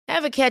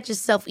Ever catch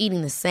yourself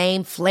eating the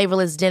same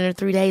flavorless dinner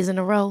 3 days in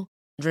a row?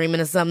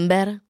 Dreaming of something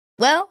better?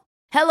 Well,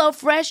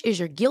 HelloFresh is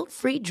your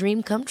guilt-free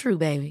dream come true,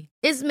 baby.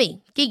 It's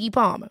me, Keke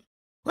Palmer.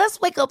 Let's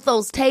wake up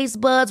those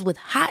taste buds with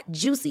hot,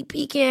 juicy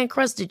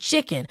pecan-crusted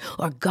chicken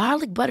or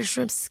garlic butter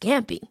shrimp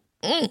scampi.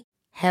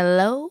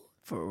 Hello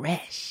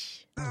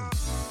Fresh.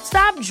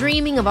 Stop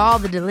dreaming of all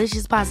the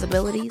delicious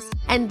possibilities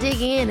and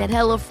dig in at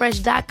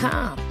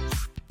HelloFresh.com.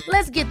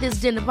 Let's get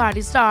this dinner party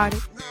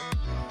started.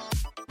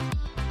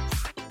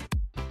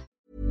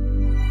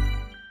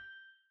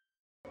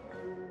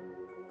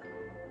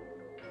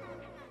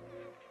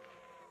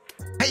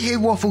 Hey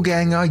Waffle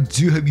Gang, I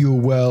do hope you're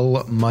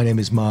well. My name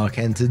is Mark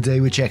and today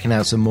we're checking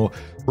out some more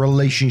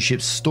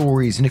relationship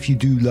stories, and if you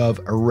do love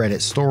a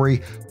Reddit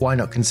story, why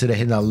not consider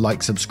hitting that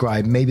like,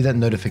 subscribe, maybe that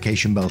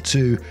notification bell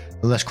too.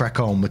 Let's crack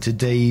on with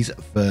today's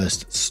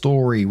first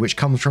story, which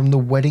comes from the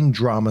wedding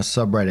drama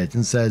subreddit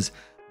and says,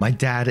 "My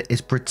dad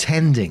is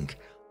pretending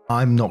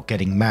I'm not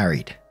getting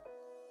married."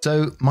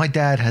 So my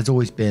dad has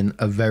always been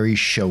a very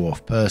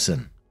show-off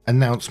person.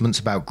 Announcements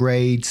about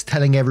grades,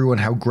 telling everyone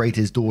how great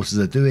his daughters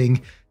are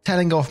doing,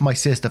 telling off my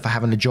sister for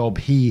having a job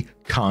he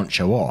can't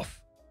show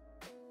off.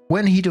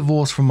 When he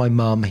divorced from my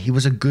mum, he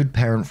was a good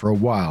parent for a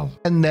while,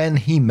 and then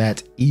he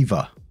met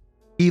Eva.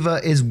 Eva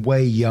is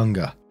way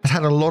younger, has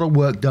had a lot of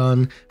work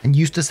done, and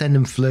used to send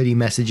him flirty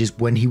messages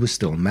when he was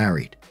still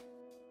married.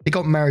 They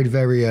got married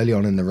very early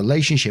on in the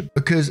relationship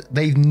because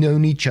they've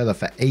known each other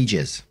for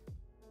ages.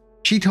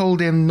 She told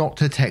him not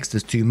to text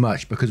us too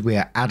much because we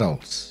are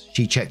adults.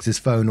 She checks his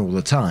phone all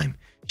the time.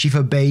 She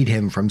forbade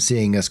him from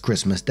seeing us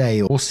Christmas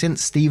Day or St.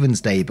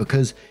 Stephen's Day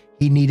because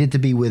he needed to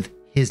be with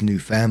his new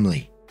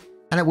family.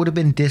 And it would have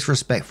been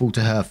disrespectful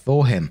to her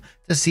for him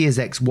to see his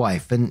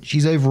ex-wife, and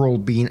she's overall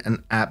been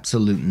an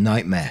absolute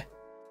nightmare.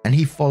 And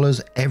he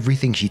follows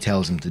everything she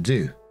tells him to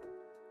do.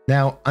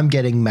 Now, I'm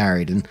getting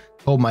married and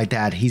told my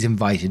dad he's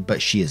invited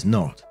but she is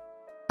not.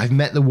 I've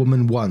met the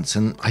woman once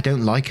and I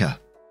don't like her.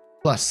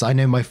 Plus, I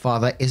know my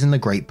father isn't a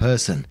great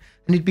person,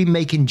 and he'd be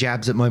making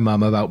jabs at my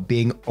mum about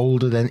being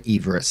older than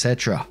Eva,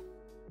 etc.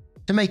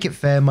 To make it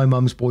fair, my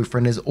mum's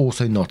boyfriend is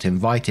also not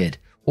invited,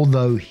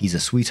 although he's a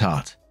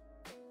sweetheart.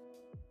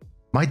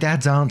 My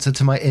dad's answer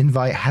to my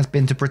invite has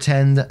been to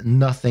pretend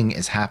nothing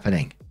is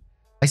happening.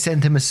 I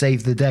sent him a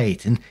save the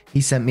date and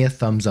he sent me a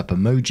thumbs up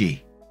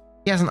emoji.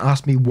 He hasn't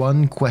asked me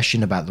one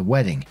question about the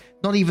wedding,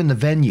 not even the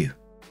venue,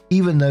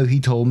 even though he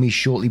told me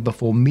shortly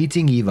before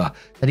meeting Eva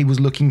that he was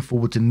looking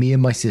forward to me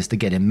and my sister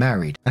getting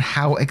married and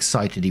how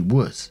excited he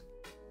was.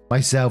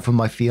 Myself and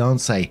my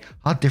fiance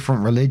are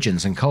different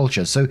religions and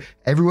cultures, so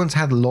everyone's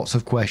had lots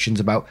of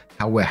questions about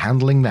how we're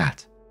handling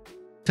that.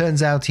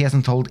 Turns out he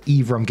hasn't told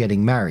Eva I'm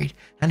getting married,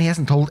 and he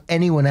hasn't told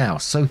anyone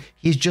else, so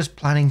he's just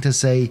planning to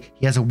say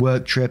he has a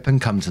work trip and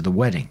come to the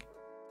wedding.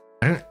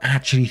 I don't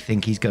actually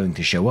think he's going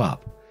to show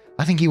up.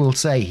 I think he will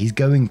say he's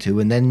going to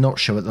and then not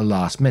show at the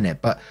last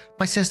minute, but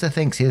my sister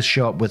thinks he'll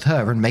show up with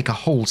her and make a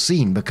whole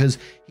scene because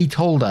he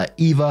told her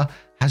Eva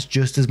has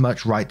just as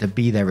much right to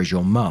be there as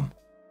your mum.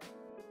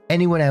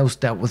 Anyone else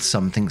dealt with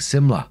something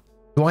similar?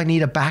 Do I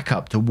need a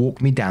backup to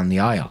walk me down the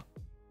aisle?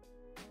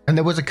 And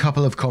there was a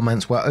couple of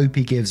comments where OP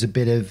gives a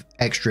bit of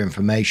extra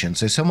information.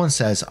 So someone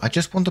says, "I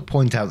just want to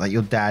point out that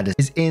your dad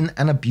is in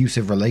an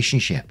abusive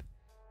relationship.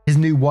 His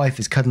new wife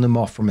is cutting him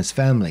off from his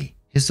family,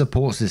 his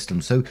support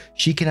system, so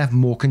she can have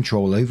more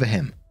control over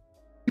him.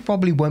 He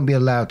probably won't be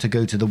allowed to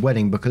go to the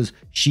wedding because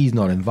she's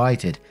not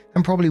invited,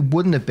 and probably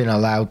wouldn't have been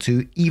allowed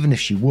to even if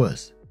she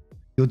was.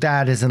 Your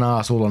dad is an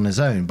arsehole on his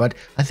own, but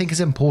I think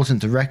it's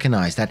important to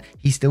recognize that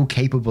he's still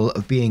capable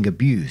of being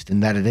abused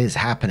and that it is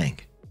happening."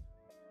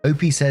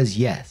 OP says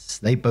yes,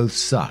 they both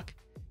suck.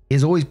 He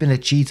has always been a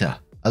cheater,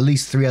 at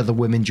least 3 other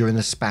women during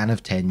the span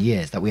of 10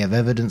 years that we have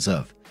evidence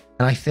of.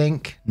 And I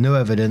think, no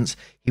evidence,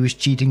 he was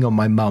cheating on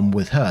my mum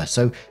with her,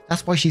 so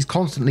that's why she's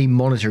constantly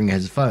monitoring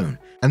his phone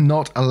and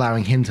not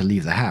allowing him to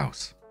leave the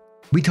house.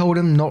 We told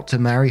him not to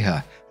marry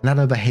her, and that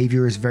her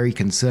behavior is very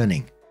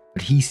concerning,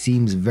 but he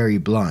seems very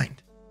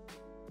blind.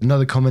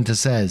 Another commenter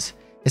says,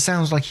 "It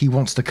sounds like he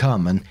wants to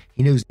come, and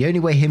he knows the only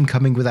way him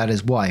coming without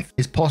his wife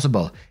is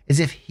possible is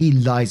if he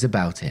lies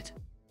about it.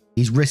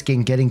 He's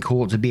risking getting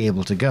caught to be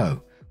able to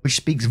go, which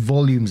speaks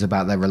volumes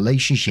about their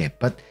relationship,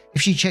 but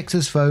if she checks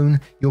his phone,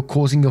 you're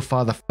causing your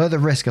father further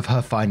risk of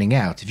her finding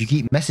out if you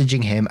keep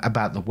messaging him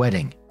about the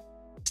wedding.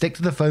 Stick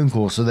to the phone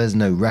call so there's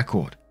no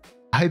record.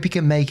 I hope he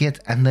can make it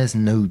and there's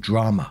no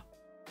drama."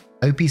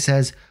 OP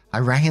says, "I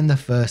rang him the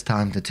first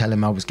time to tell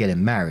him I was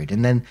getting married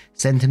and then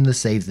sent him the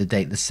save the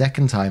date the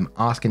second time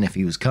asking if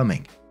he was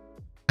coming.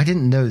 I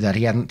didn't know that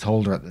he hadn't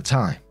told her at the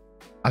time.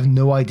 I've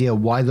no idea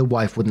why the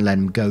wife wouldn't let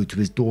him go to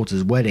his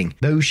daughter's wedding,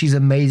 though she's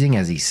amazing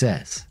as he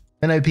says."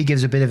 Then OP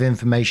gives a bit of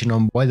information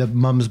on why the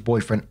mum's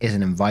boyfriend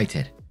isn't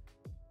invited.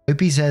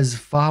 OP says,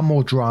 "Far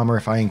more drama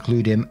if I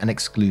include him and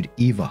exclude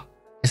Eva.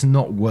 It's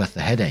not worth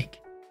the headache.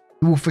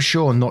 He will for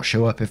sure not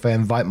show up if I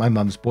invite my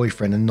mum's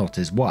boyfriend and not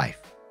his wife.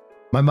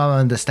 My mum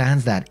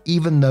understands that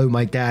even though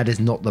my dad is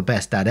not the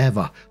best dad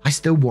ever, I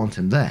still want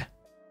him there.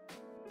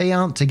 They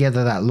aren't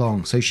together that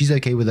long, so she's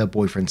okay with her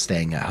boyfriend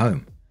staying at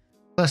home.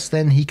 Plus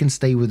then he can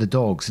stay with the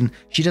dogs and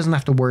she doesn't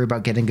have to worry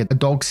about getting a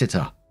dog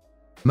sitter.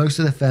 Most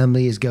of the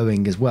family is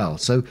going as well,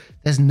 so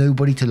there's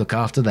nobody to look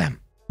after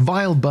them.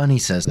 Vile Bunny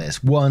says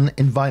this: 1.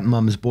 Invite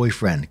mum's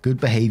boyfriend. Good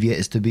behavior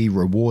is to be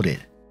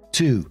rewarded.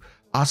 2.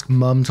 Ask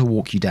mum to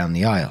walk you down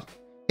the aisle.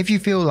 If you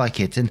feel like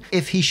it, and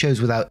if he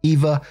shows without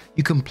Eva,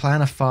 you can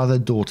plan a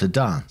father-daughter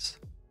dance.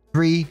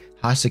 3.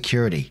 Hire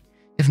security.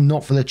 If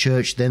not for the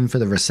church, then for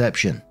the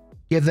reception.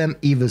 Give them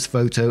Eva's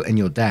photo and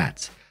your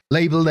dad's.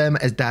 Label them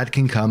as dad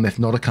can come if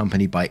not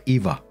accompanied by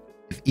Eva.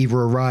 If Eva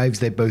arrives,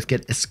 they both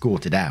get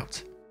escorted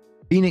out.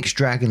 Phoenix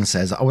Dragon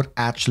says, I would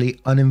actually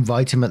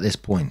uninvite him at this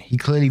point. He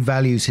clearly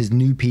values his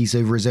new piece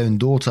over his own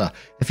daughter.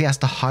 If he has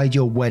to hide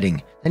your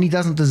wedding, then he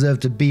doesn't deserve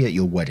to be at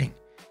your wedding.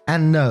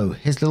 And no,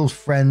 his little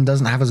friend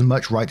doesn't have as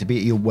much right to be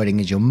at your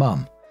wedding as your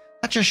mum.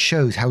 That just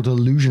shows how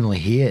delusional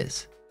he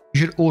is.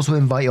 You should also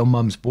invite your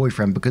mum's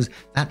boyfriend because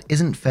that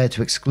isn't fair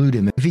to exclude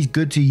him if he's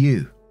good to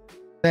you.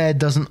 Fair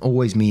doesn't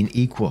always mean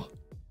equal.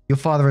 Your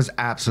father is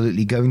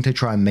absolutely going to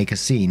try and make a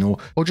scene or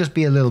just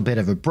be a little bit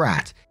of a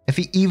brat if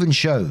he even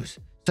shows.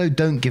 So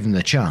don't give him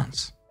the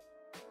chance.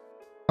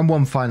 And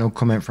one final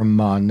comment from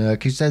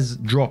Marnurk who says,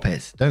 drop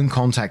it, don't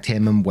contact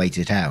him and wait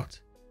it out.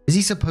 Is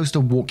he supposed to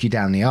walk you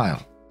down the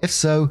aisle? If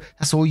so,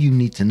 that's all you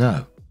need to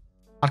know.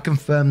 I'd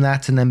confirm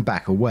that and then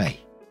back away.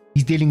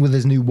 He's dealing with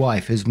his new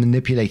wife who's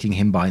manipulating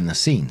him behind the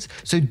scenes,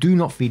 so do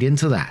not feed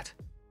into that.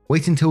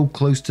 Wait until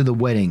close to the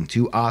wedding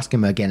to ask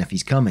him again if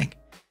he's coming.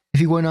 If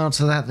he won't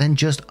answer that, then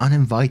just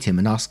uninvite him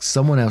and ask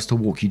someone else to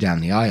walk you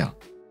down the aisle.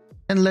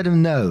 And let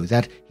him know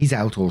that he's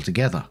out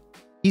altogether.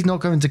 He's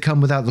not going to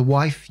come without the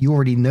wife, you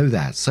already know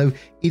that, so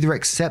either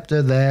accept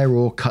her there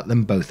or cut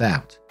them both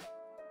out.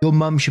 Your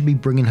mum should be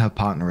bringing her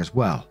partner as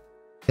well.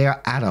 They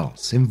are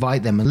adults,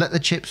 invite them and let the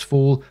chips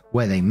fall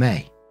where they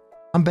may.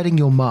 I'm betting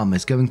your mum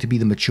is going to be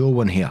the mature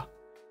one here.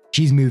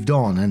 She's moved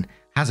on and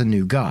has a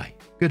new guy.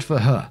 Good for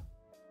her.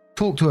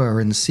 Talk to her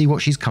and see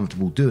what she's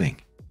comfortable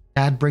doing.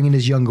 Dad bringing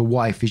his younger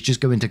wife is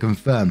just going to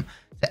confirm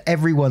to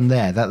everyone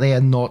there that they are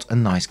not a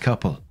nice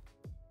couple.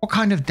 What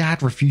kind of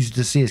dad refuses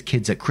to see his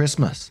kids at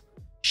Christmas?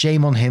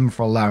 Shame on him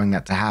for allowing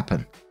that to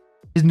happen.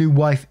 His new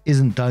wife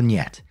isn't done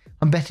yet.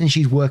 I'm betting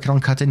she's working on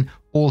cutting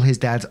all his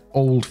dad's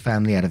old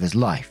family out of his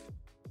life.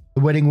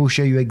 The wedding will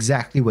show you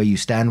exactly where you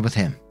stand with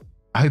him.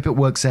 I hope it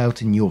works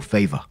out in your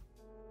favor.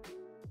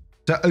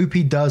 So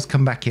OP does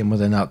come back in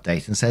with an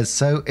update and says,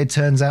 so it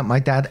turns out my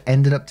dad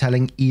ended up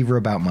telling Eva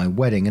about my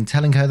wedding and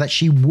telling her that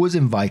she was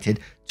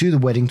invited to the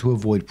wedding to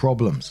avoid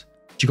problems.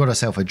 She got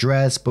herself a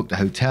dress, booked a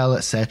hotel,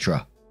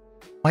 etc.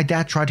 My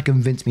dad tried to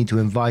convince me to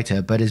invite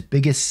her, but his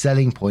biggest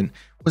selling point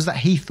was that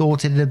he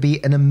thought it'd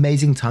be an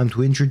amazing time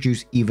to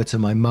introduce Eva to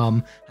my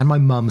mum and my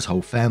mum's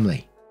whole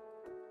family.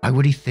 Why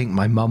would he think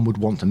my mum would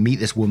want to meet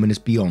this woman is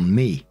beyond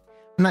me,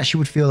 and that she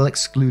would feel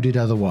excluded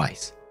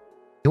otherwise.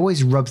 He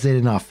always rubs it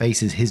in our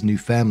faces his new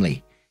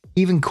family,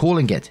 even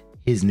calling it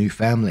his new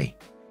family.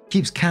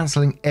 Keeps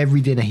cancelling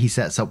every dinner he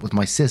sets up with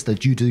my sister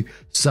due to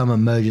some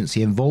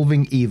emergency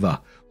involving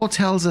Eva, or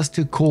tells us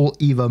to call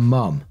Eva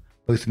mum.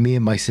 Both me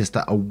and my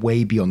sister are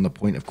way beyond the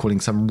point of calling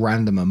some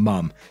random a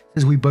mum,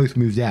 since we both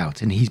moved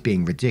out and he's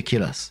being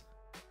ridiculous.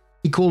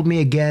 He called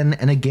me again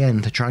and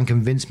again to try and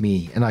convince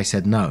me, and I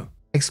said no,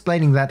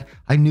 explaining that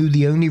I knew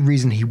the only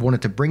reason he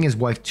wanted to bring his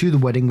wife to the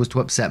wedding was to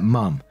upset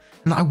mum,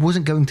 and that I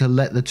wasn't going to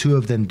let the two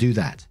of them do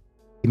that.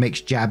 He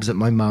makes jabs at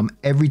my mum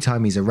every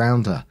time he's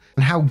around her,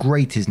 and how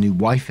great his new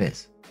wife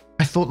is.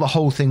 I thought the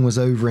whole thing was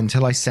over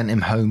until I sent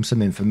him home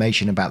some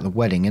information about the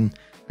wedding, and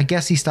I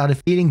guess he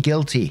started feeling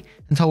guilty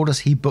and told us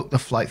he booked the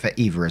flight for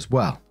Eva as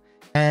well.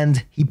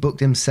 And he booked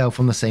himself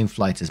on the same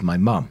flight as my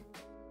mum.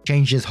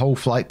 Changed his whole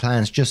flight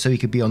plans just so he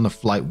could be on the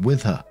flight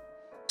with her,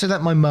 so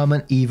that my mum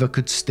and Eva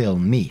could still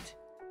meet.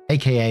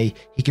 AKA,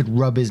 he could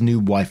rub his new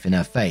wife in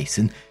her face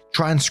and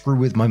try and screw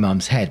with my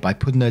mum's head by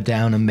putting her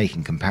down and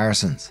making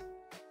comparisons.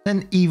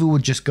 Then Eva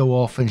would just go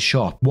off and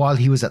shop while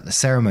he was at the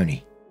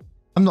ceremony.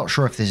 I'm not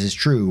sure if this is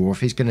true or if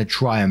he's going to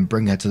try and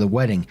bring her to the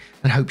wedding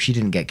and hope she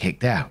didn't get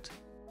kicked out.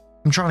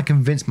 I'm trying to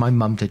convince my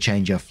mum to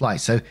change her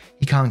flight so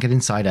he can't get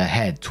inside her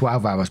head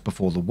 12 hours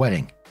before the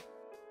wedding.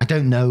 I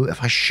don't know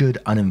if I should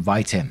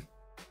uninvite him.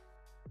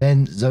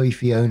 Then Zoe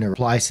Fiona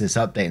replies to this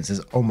update and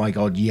says, oh my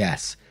god,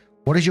 yes.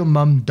 What has your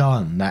mum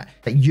done that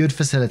you'd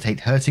facilitate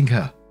hurting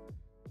her?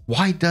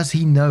 Why does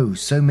he know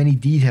so many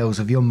details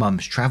of your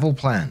mum's travel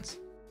plans?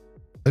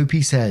 OP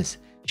says,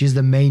 she's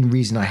the main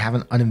reason I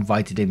haven't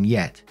uninvited him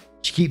yet.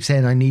 She keeps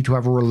saying I need to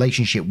have a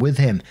relationship with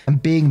him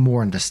and being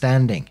more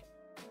understanding.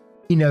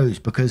 He knows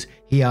because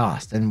he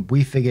asked, and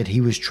we figured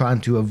he was trying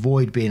to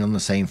avoid being on the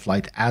same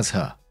flight as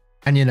her.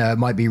 And you know, it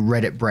might be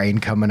Reddit brain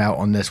coming out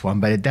on this one,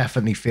 but it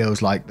definitely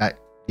feels like that,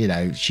 you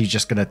know, she's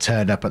just going to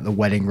turn up at the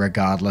wedding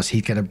regardless.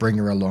 He's going to bring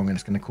her along and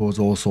it's going to cause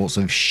all sorts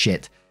of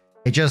shit.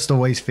 It just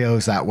always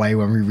feels that way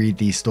when we read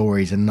these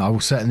stories, and I will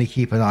certainly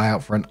keep an eye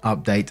out for an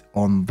update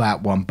on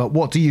that one. But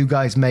what do you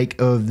guys make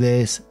of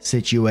this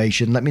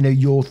situation? Let me know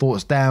your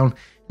thoughts down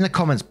in the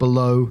comments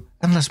below,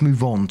 and let's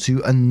move on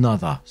to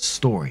another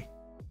story.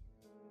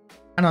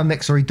 And our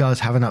next story does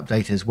have an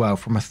update as well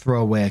from a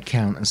throwaway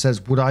account and says,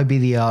 would I be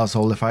the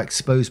arsehole if I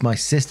exposed my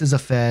sister's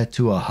affair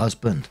to her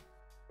husband?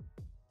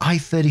 I,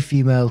 30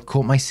 female,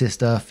 caught my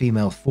sister,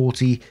 female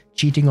 40,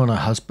 cheating on her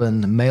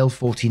husband, male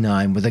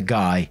 49, with a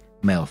guy,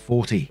 male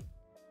 40.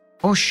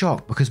 I was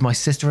shocked because my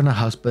sister and her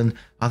husband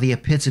are the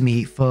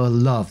epitome for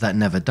love that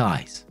never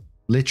dies.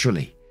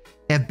 Literally.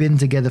 They have been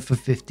together for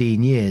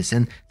 15 years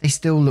and they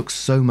still look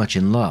so much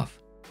in love.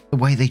 The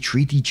way they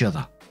treat each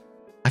other.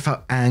 I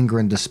felt anger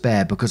and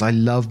despair because I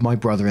love my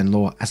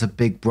brother-in-law as a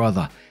big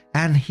brother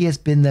and he has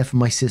been there for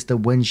my sister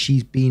when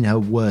she's been her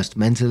worst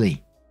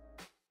mentally.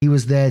 He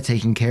was there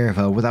taking care of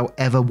her without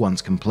ever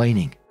once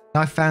complaining.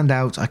 I found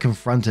out, I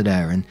confronted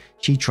her and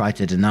she tried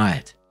to deny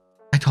it.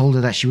 I told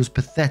her that she was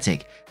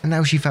pathetic and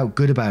now she felt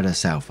good about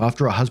herself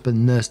after her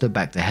husband nursed her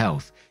back to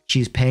health.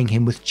 She is paying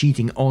him with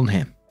cheating on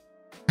him.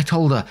 I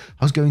told her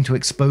I was going to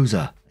expose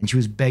her and she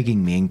was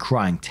begging me and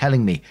crying,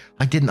 telling me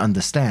I didn't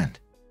understand.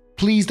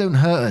 Please don't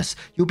hurt us,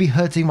 you'll be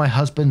hurting my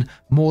husband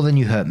more than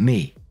you hurt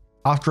me.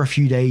 After a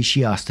few days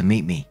she asked to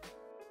meet me.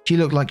 She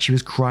looked like she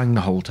was crying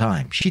the whole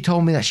time. She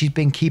told me that she's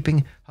been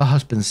keeping her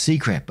husband's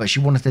secret, but she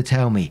wanted to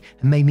tell me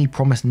and made me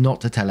promise not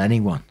to tell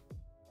anyone.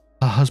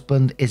 Her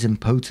husband is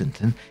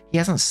impotent and he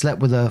hasn't slept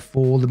with her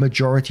for the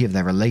majority of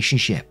their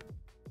relationship.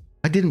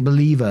 I didn't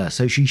believe her,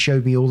 so she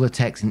showed me all the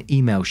texts and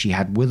emails she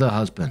had with her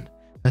husband,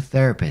 her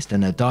therapist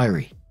and her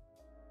diary.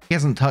 He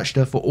hasn't touched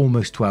her for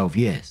almost 12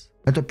 years.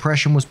 Her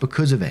depression was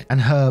because of it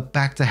and her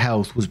back to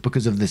health was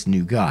because of this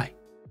new guy.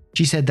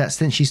 She said that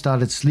since she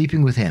started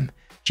sleeping with him,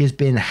 she has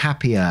been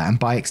happier and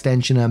by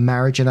extension her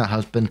marriage and her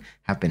husband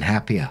have been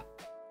happier.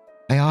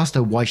 I asked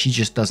her why she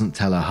just doesn't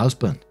tell her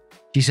husband.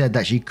 She said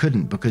that she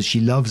couldn't because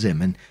she loves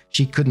him and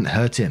she couldn't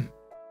hurt him.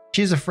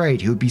 She is afraid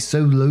he would be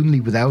so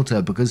lonely without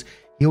her because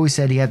he always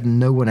said he had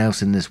no one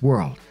else in this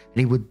world and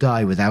he would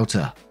die without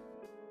her.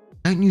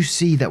 Don't you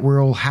see that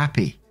we're all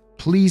happy?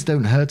 Please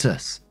don't hurt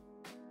us.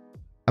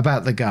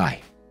 About the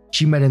guy.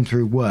 She met him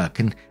through work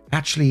and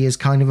actually is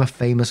kind of a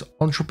famous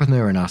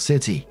entrepreneur in our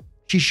city.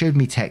 She showed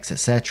me texts,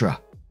 etc.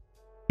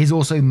 He's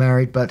also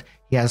married, but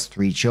he has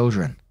 3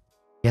 children.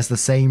 He has the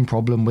same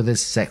problem with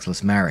his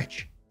sexless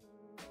marriage.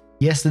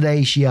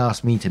 Yesterday, she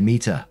asked me to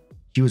meet her.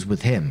 She was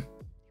with him.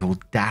 The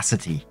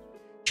audacity.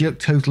 She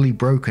looked totally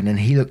broken and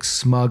he looked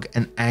smug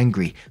and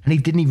angry and he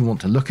didn't even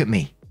want to look at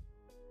me.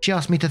 She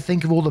asked me to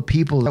think of all the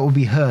people that would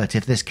be hurt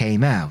if this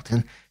came out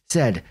and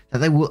said that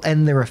they will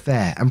end their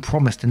affair and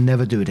promise to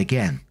never do it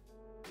again.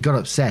 He got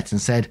upset and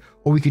said,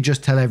 or we could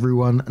just tell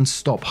everyone and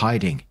stop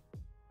hiding.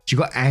 She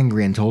got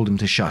angry and told him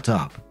to shut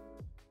up.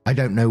 I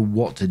don't know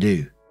what to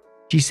do.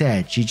 She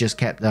said she just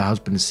kept her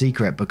husband's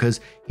secret because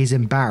he's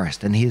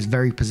embarrassed and he is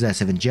very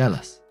possessive and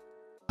jealous.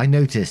 I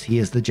noticed he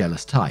is the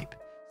jealous type,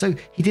 so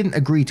he didn't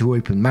agree to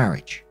open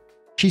marriage.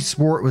 She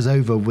swore it was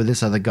over with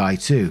this other guy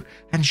too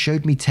and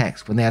showed me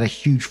texts when they had a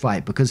huge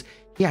fight because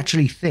he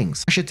actually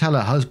thinks I should tell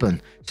her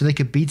husband so they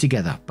could be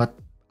together, but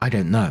I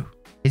don't know.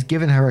 He's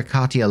given her a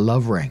Cartier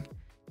love ring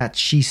that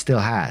she still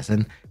has,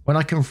 and when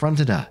I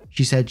confronted her,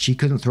 she said she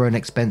couldn't throw an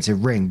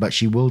expensive ring, but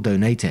she will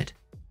donate it.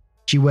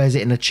 She wears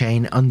it in a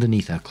chain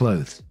underneath her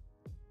clothes.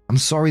 I'm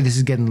sorry this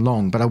is getting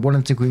long, but I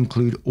wanted to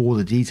include all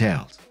the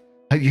details.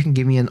 Hope you can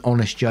give me an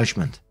honest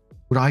judgment.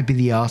 Would I be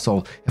the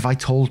arsehole if I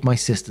told my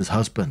sister's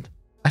husband?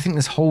 I think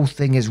this whole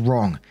thing is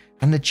wrong,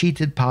 and the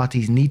cheated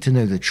parties need to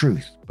know the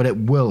truth, but it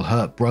will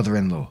hurt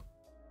brother-in-law.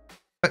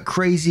 But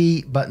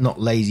crazy but not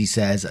lazy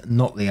says,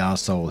 not the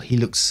arsehole. He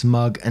looks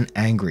smug and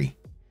angry.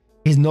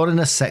 He's not in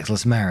a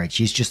sexless marriage,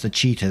 he's just a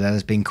cheater that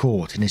has been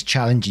caught and is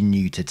challenging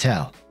you to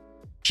tell.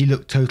 She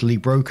looked totally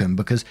broken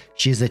because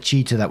she is a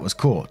cheater that was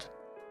caught.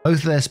 Both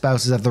of their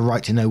spouses have the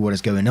right to know what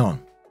is going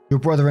on. Your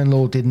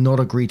brother-in-law did not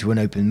agree to an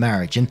open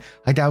marriage, and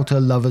I doubt her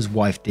lover's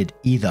wife did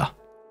either.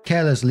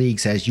 Careless League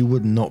says you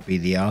would not be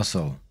the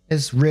arsehole.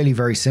 It's really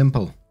very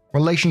simple.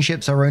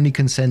 Relationships are only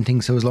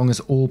consenting so as long as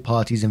all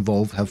parties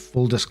involved have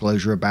full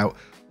disclosure about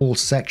all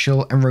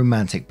sexual and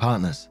romantic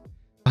partners.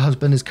 The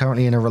husband is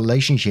currently in a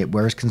relationship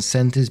where his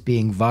consent is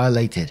being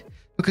violated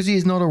because he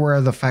is not aware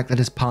of the fact that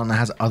his partner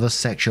has other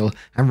sexual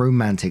and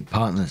romantic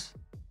partners.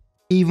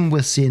 Even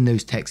with seeing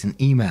those texts and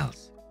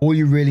emails, all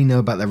you really know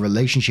about their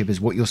relationship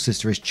is what your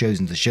sister has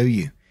chosen to show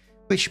you,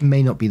 which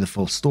may not be the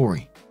full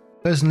story.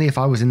 Personally, if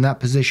I was in that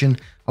position,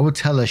 I would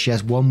tell her she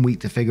has 1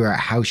 week to figure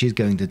out how she's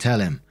going to tell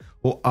him,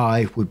 or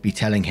I would be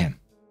telling him.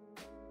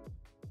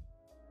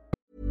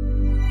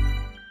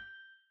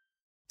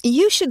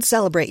 You should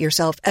celebrate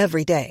yourself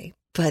every day,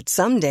 but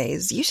some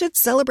days you should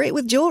celebrate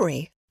with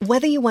jewelry.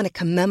 Whether you want to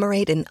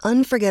commemorate an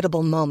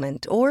unforgettable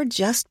moment or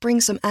just bring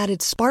some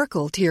added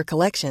sparkle to your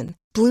collection,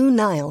 Blue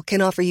Nile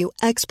can offer you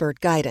expert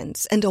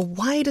guidance and a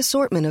wide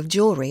assortment of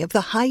jewelry of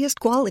the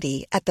highest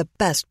quality at the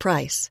best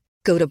price.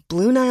 Go to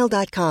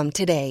BlueNile.com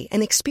today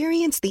and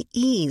experience the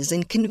ease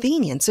and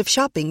convenience of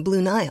shopping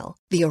Blue Nile,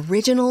 the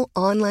original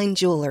online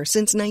jeweler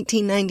since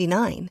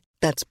 1999.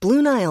 That's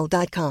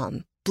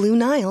BlueNile.com.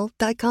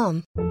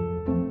 BlueNile.com.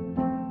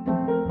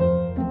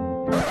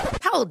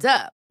 Hold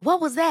up. What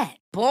was that?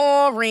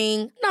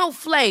 Boring. No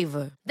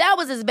flavor. That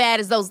was as bad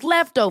as those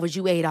leftovers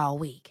you ate all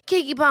week.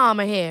 Keke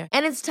Palmer here,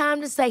 and it's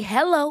time to say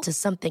hello to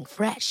something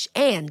fresh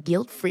and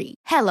guilt-free.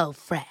 Hello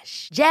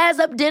Fresh. Jazz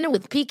up dinner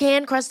with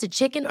pecan-crusted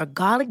chicken or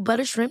garlic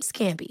butter shrimp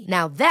scampi.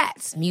 Now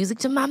that's music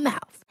to my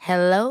mouth.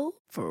 Hello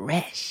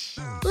Fresh.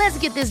 Let's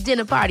get this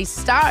dinner party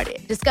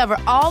started. Discover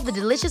all the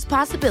delicious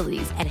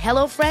possibilities at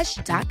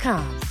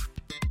hellofresh.com.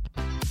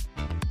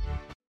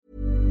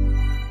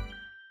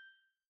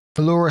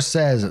 Laura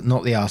says,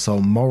 not the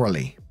arsehole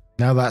morally.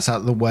 Now that's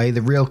out of the way,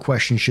 the real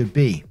question should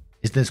be,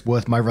 is this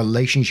worth my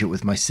relationship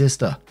with my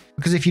sister?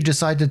 Because if you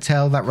decide to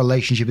tell, that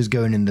relationship is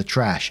going in the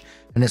trash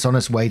and it's on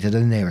its way to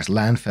the nearest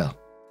landfill.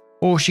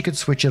 Or she could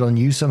switch it on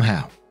you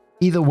somehow.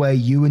 Either way,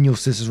 you and your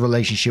sister's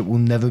relationship will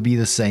never be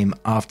the same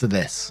after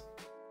this.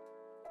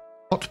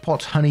 Hot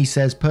Pot Honey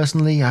says,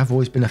 personally, I've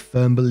always been a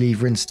firm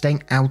believer in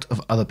staying out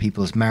of other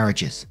people's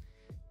marriages.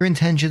 Your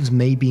intentions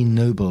may be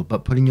noble,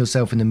 but putting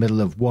yourself in the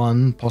middle of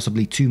one,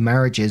 possibly two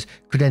marriages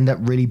could end up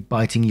really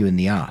biting you in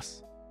the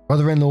ass.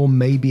 Brother-in-law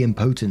may be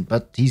impotent,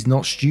 but he's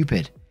not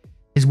stupid.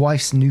 His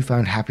wife's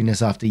newfound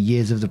happiness after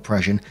years of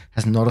depression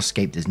has not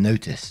escaped his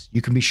notice.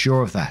 You can be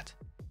sure of that.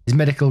 His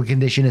medical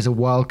condition is a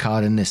wild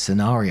card in this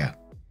scenario.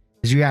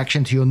 His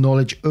reaction to your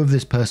knowledge of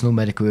this personal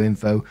medical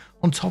info,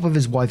 on top of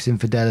his wife's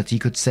infidelity,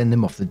 could send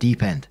him off the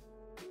deep end.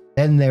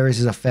 Then there is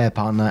his affair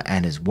partner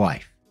and his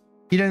wife.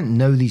 You don't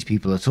know these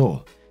people at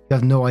all. You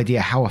have no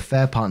idea how a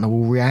affair partner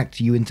will react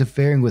to you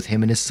interfering with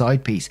him and his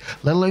side piece,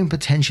 let alone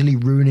potentially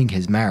ruining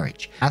his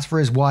marriage. As for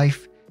his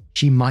wife,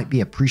 she might be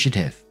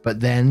appreciative,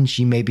 but then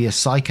she may be a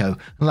psycho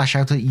and lash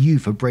out at you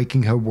for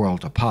breaking her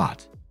world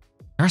apart.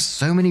 There are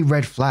so many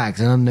red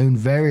flags and unknown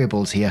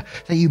variables here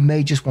that you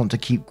may just want to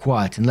keep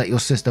quiet and let your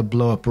sister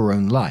blow up her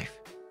own life.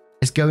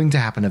 It's going to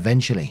happen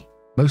eventually,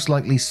 most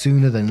likely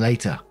sooner than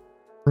later.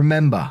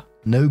 Remember,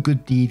 no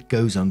good deed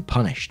goes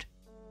unpunished.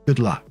 Good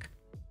luck.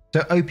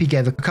 So Opie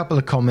gave a couple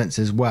of comments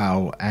as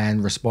well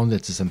and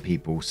responded to some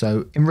people.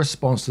 So in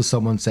response to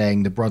someone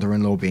saying the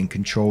brother-in-law being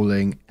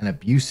controlling and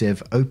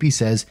abusive, Opie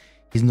says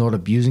he's not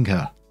abusing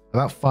her.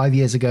 About 5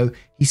 years ago,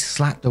 he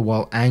slapped her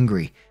while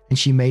angry, and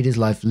she made his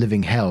life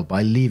living hell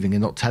by leaving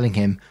and not telling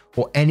him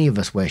or any of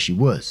us where she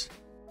was.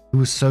 He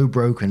was so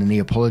broken and he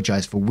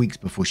apologized for weeks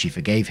before she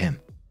forgave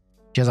him.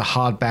 She has a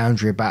hard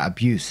boundary about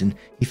abuse and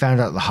he found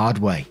out the hard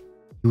way.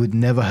 He would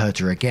never hurt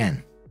her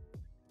again.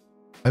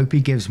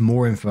 Opie gives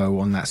more info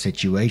on that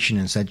situation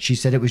and said she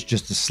said it was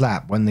just a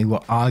slap when they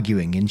were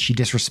arguing and she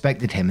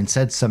disrespected him and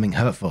said something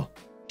hurtful.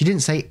 She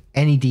didn't say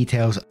any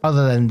details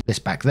other than this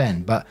back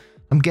then, but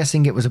I'm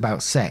guessing it was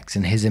about sex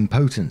and his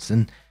impotence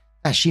and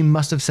that she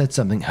must have said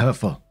something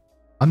hurtful.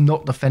 I'm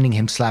not defending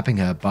him slapping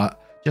her, but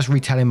just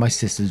retelling my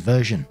sister's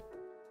version.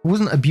 It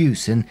wasn't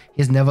abuse and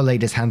he has never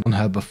laid his hand on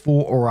her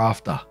before or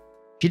after.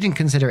 She didn't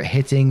consider it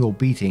hitting or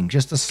beating,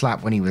 just a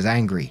slap when he was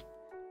angry.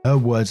 Her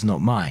words,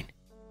 not mine.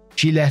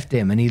 She left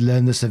him and he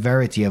learned the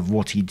severity of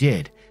what he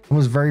did and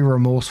was very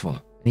remorseful,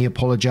 and he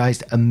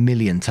apologized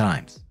 1,000,000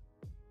 times.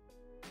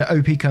 The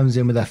OP comes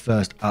in with her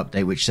first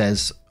update, which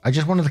says, I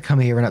just wanted to come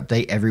here and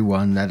update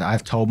everyone that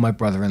I've told my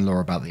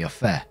brother-in-law about the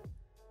affair.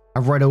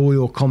 I've read all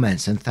your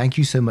comments and thank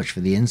you so much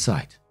for the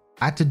insight.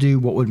 I had to do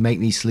what would make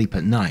me sleep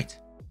at night.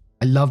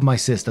 I love my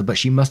sister, but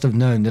she must have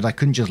known that I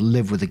couldn't just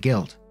live with the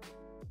guilt.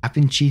 I've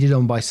been cheated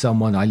on by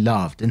someone I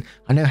loved, and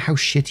I know how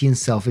shitty and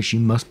selfish you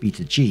must be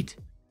to cheat.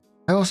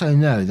 I also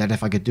know that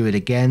if I could do it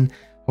again,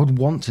 I would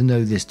want to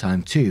know this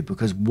time too,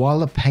 because while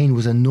the pain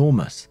was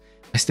enormous,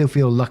 I still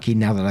feel lucky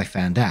now that I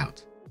found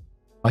out.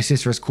 My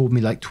sister has called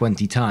me like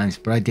 20 times,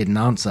 but I didn't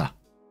answer.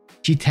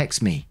 She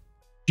texts me,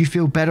 do you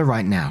feel better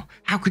right now?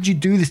 How could you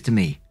do this to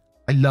me?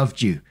 I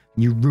loved you,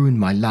 and you ruined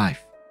my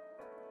life.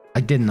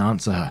 I didn't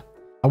answer her.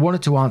 I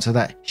wanted to answer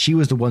that she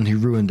was the one who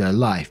ruined her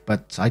life,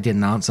 but I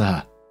didn't answer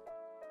her.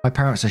 My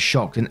parents are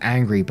shocked and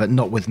angry, but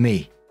not with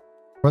me.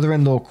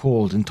 Brother-in-law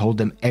called and told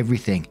them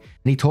everything,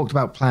 and he talked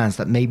about plans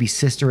that maybe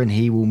sister and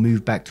he will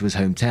move back to his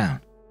hometown.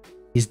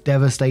 He's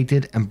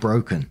devastated and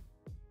broken.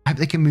 I hope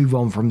they can move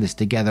on from this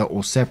together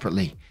or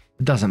separately,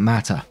 it doesn't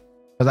matter,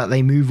 but that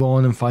they move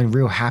on and find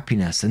real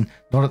happiness and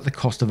not at the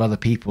cost of other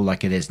people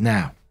like it is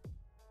now.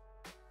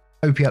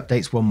 Opie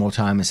updates one more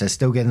time and says,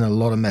 still getting a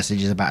lot of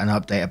messages about an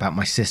update about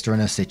my sister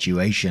and her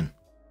situation.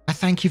 I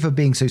thank you for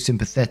being so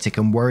sympathetic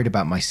and worried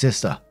about my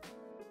sister.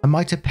 I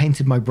might have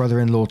painted my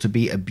brother-in-law to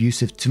be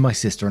abusive to my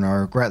sister and I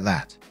regret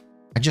that.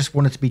 I just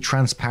wanted to be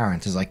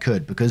transparent as I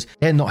could because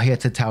they're not here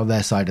to tell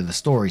their side of the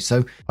story, so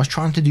I was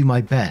trying to do my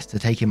best to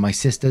take in my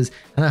sister's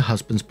and her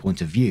husband's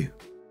point of view.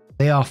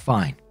 They are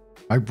fine.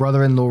 My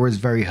brother-in-law is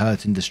very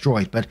hurt and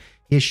destroyed, but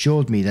he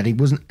assured me that he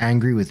wasn't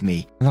angry with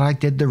me and that I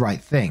did the right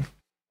thing.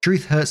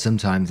 Truth hurts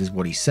sometimes is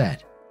what he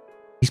said.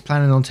 He's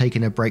planning on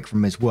taking a break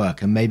from his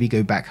work and maybe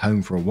go back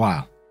home for a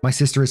while. My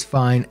sister is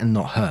fine and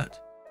not hurt.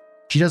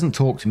 She doesn't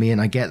talk to me and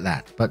I get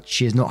that, but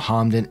she is not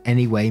harmed in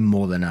any way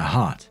more than her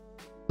heart.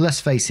 Let's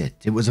face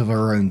it was of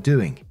her own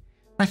doing.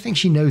 I think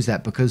she knows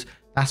that because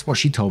that's what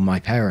she told my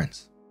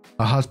parents.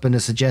 Her husband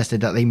has suggested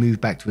that they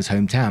move back to his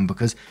hometown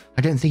because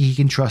I don't think he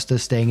can trust her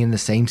staying in the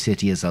same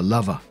city as her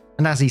lover.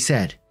 And as he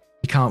said,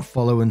 he can't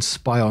follow and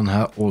spy on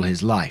her all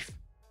his life.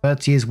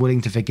 But he is willing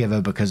to forgive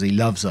her because he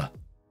loves her.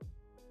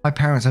 My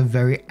parents are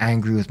very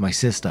angry with my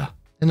sister.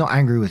 They're not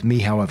angry with me,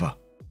 however.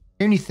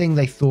 The only thing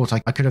they thought I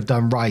could have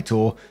done right,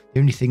 or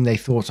the only thing they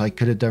thought I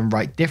could have done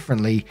right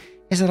differently,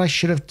 is that I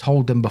should have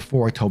told them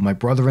before I told my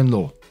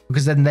brother-in-law,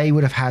 because then they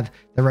would have had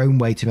their own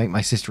way to make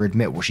my sister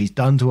admit what she's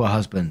done to her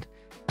husband.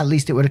 At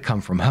least it would have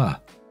come from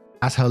her.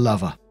 As her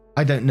lover,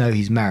 I don't know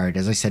he's married,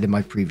 as I said in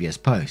my previous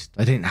post.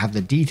 I didn't have the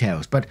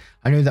details, but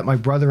I know that my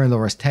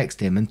brother-in-law has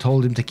texted him and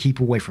told him to keep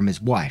away from his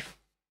wife.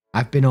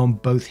 I've been on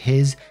both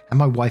his and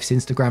my wife's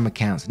Instagram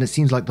accounts, and it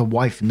seems like the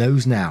wife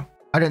knows now.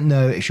 I don't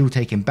know if she'll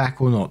take him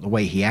back or not the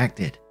way he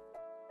acted.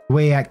 The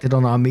way he acted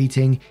on our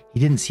meeting, he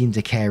didn't seem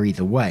to care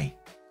either way.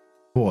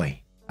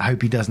 Boy, I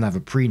hope he doesn't have a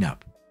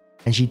prenup,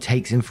 and she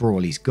takes him for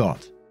all he's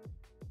got.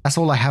 That's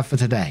all I have for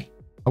today.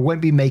 I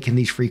won't be making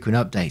these frequent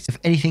updates. If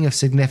anything of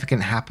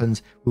significant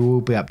happens, we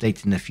will be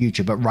updated in the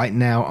future, but right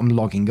now I'm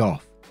logging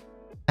off.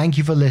 Thank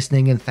you for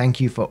listening, and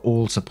thank you for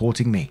all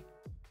supporting me.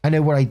 I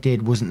know what I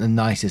did wasn't the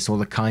nicest or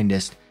the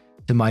kindest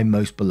to my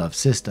most beloved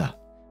sister,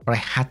 but I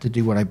had to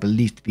do what I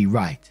believed to be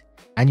right,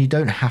 and you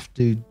don't have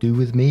to do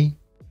with me.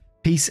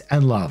 Peace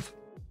and love.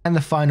 And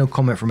the final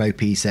comment from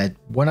OP said,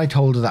 when I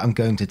told her that I'm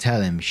going to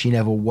tell him, she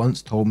never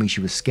once told me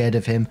she was scared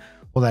of him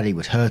or that he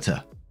would hurt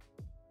her.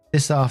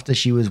 This after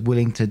she was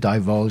willing to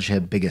divulge her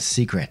biggest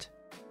secret.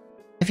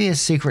 If he is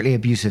secretly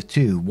abusive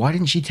too, why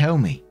didn't she tell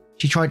me?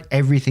 She tried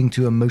everything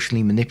to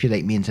emotionally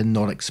manipulate me into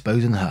not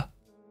exposing her.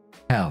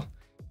 Hell,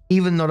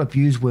 even not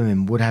abused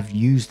women would have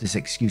used this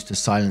excuse to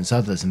silence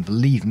others, and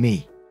believe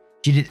me,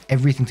 she did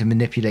everything to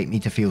manipulate me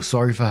to feel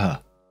sorry for her.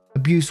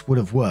 Abuse would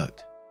have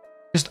worked.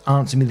 Just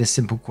answer me this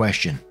simple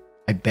question,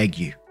 I beg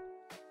you.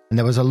 And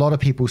there was a lot of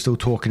people still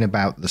talking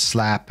about the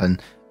slap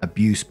and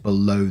abuse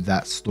below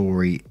that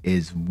story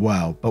as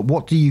well. But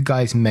what do you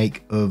guys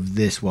make of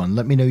this one?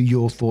 Let me know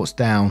your thoughts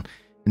down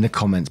in the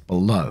comments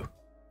below.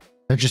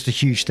 So just a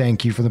huge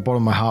thank you from the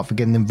bottom of my heart for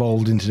getting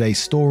involved in today's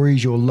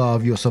stories. Your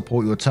love, your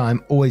support, your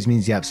time always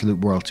means the absolute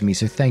world to me.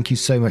 So thank you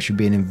so much for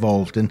being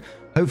involved, and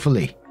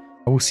hopefully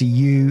I will see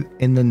you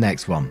in the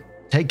next one.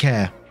 Take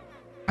care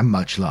and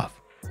much love.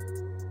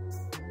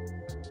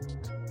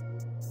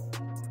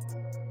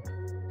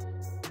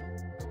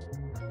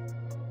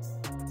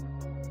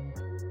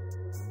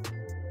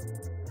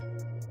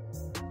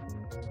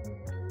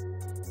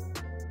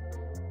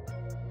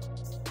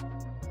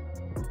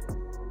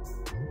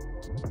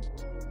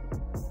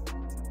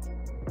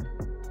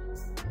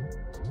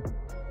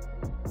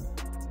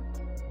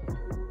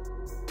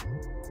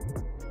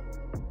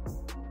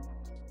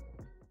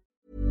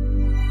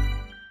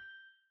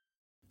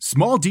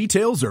 Small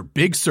details are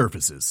big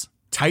surfaces.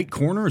 Tight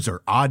corners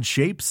are odd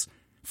shapes.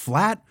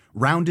 Flat,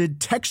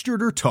 rounded,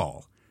 textured, or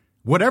tall.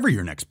 Whatever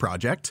your next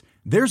project,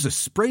 there's a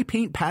spray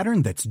paint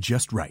pattern that's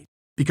just right.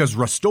 Because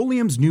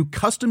Rust-Oleum's new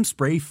Custom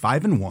Spray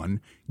 5-in-1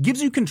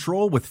 gives you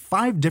control with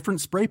 5 different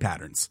spray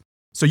patterns.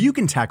 So you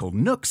can tackle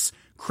nooks,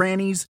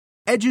 crannies,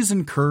 edges,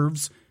 and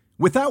curves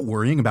without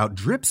worrying about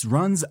drips,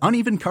 runs,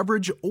 uneven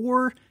coverage,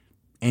 or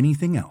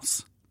anything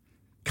else.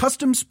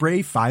 Custom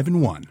Spray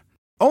 5-in-1.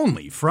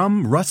 Only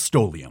from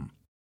Rust-Oleum.